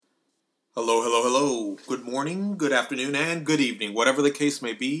Hello, hello, hello. Good morning, good afternoon, and good evening. Whatever the case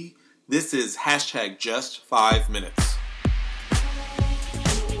may be, this is hashtag just 5 minutes.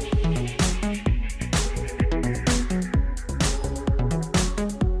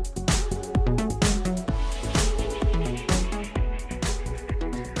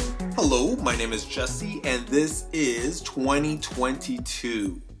 Hello, my name is Jesse, and this is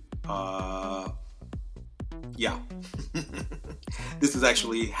 2022. Yeah. This is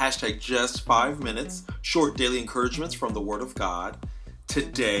actually hashtag just 5 minutes, short daily encouragements from the Word of God.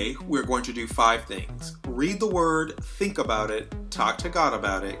 Today, we're going to do 5 things. Read the Word, think about it, talk to God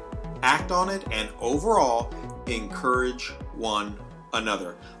about it, act on it, and overall, encourage one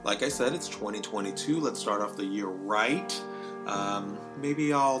another. Like I said, it's 2022. Let's start off the year right.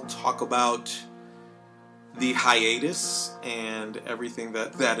 Maybe I'll talk about the hiatus and everything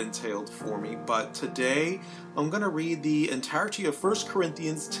that entailed for me. But today, I'm going to read the entirety of 1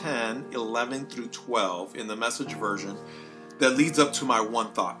 Corinthians 10, 11 through 12 in the Message version that leads up to my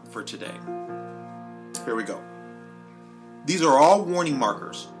one thought for today. Here we go. These are all warning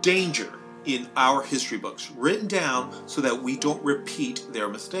markers, danger in our history books, written down so that we don't repeat their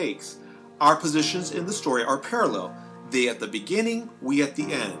mistakes. Our positions in the story are parallel. They at the beginning, we at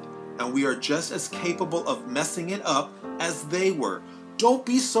the end. And we are just as capable of messing it up as they were. Don't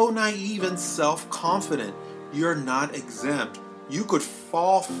be so naive and self-confident. You're not exempt. You could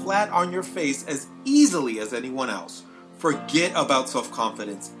fall flat on your face as easily as anyone else. Forget about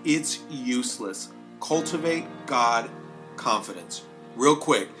self-confidence. It's useless. Cultivate God confidence. Real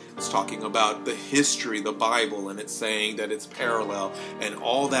quick, it's talking about the history, the Bible, and it's saying that it's parallel, and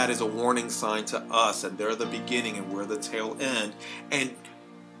all that is a warning sign to us, and they're the beginning and we're the tail end. And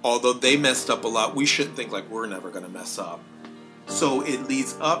although they messed up a lot, we shouldn't think like we're never going to mess up. So it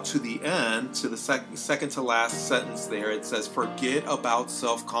leads up to the end, to the second to last sentence there. It says, forget about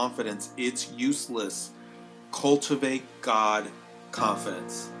self-confidence. It's useless. Cultivate God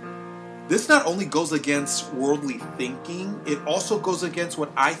confidence. This not only goes against worldly thinking, it also goes against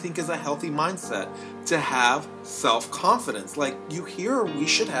what I think is a healthy mindset, to have self-confidence. Like you hear, we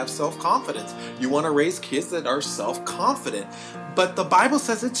should have self-confidence. You want to raise kids that are self-confident. But the Bible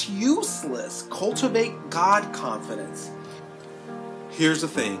says it's useless. Cultivate God confidence. Here's the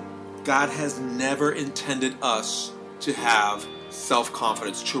thing. God has never intended us to have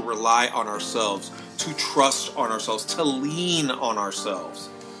self-confidence, to rely on ourselves, to trust on ourselves, to lean on ourselves.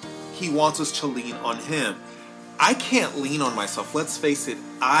 He wants us to lean on Him. I can't lean on myself. Let's face it,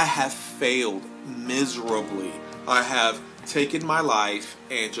 I have failed miserably. I have taken my life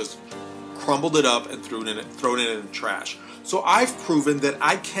and just crumbled it up and thrown it in the trash. So I've proven that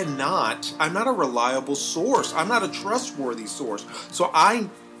I'm not a reliable source. I'm not a trustworthy source. So I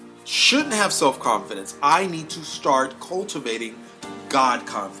shouldn't have self-confidence. I need to start cultivating God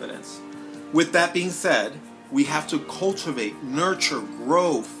confidence. With that being said, we have to cultivate, nurture,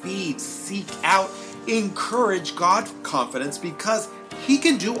 grow, feed, seek out, encourage God confidence because He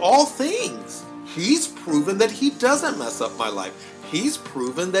can do all things. He's proven that He doesn't mess up my life. He's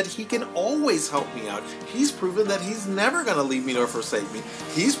proven that He can always help me out. He's proven that He's never going to leave me nor forsake me.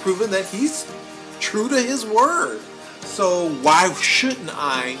 He's proven that He's true to His word. So why shouldn't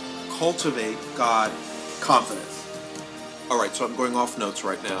I cultivate God confidence? All right, so I'm going off notes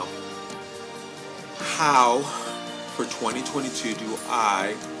right now. How, for 2022, do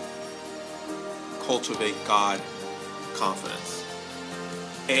I cultivate God confidence?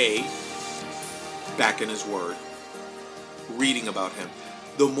 A, back in His Word, reading about Him.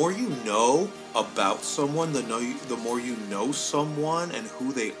 The more you know about someone, the more you know someone and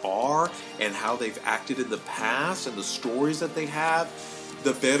who they are and how they've acted in the past and the stories that they have,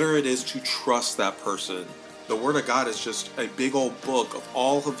 the better it is to trust that person. The Word of God is just a big old book of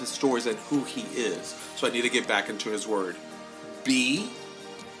all of His stories and who He is. So I need to get back into His Word. B,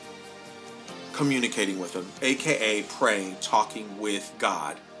 communicating with Him, aka praying, talking with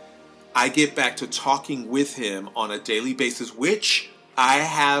God. I get back to talking with Him on a daily basis, which I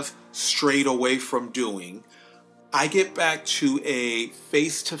have strayed away from doing. I get back to a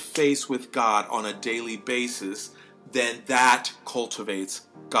face-to-face with God on a daily basis, then that cultivates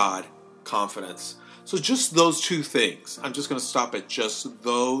God confidence. So just those 2 things. I'm just going to stop at just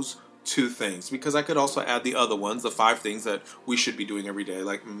those 2 things because I could also add the other ones, the 5 things that we should be doing every day,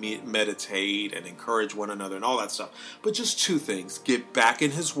 like meditate and encourage one another and all that stuff. But just 2 things. Get back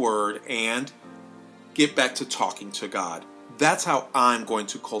in His Word and get back to talking to God. That's how I'm going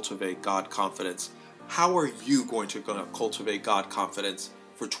to cultivate God confidence. How are you going to cultivate God confidence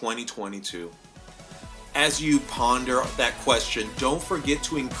for 2022? As you ponder that question, don't forget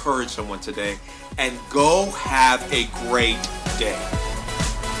to encourage someone today and go have a great day.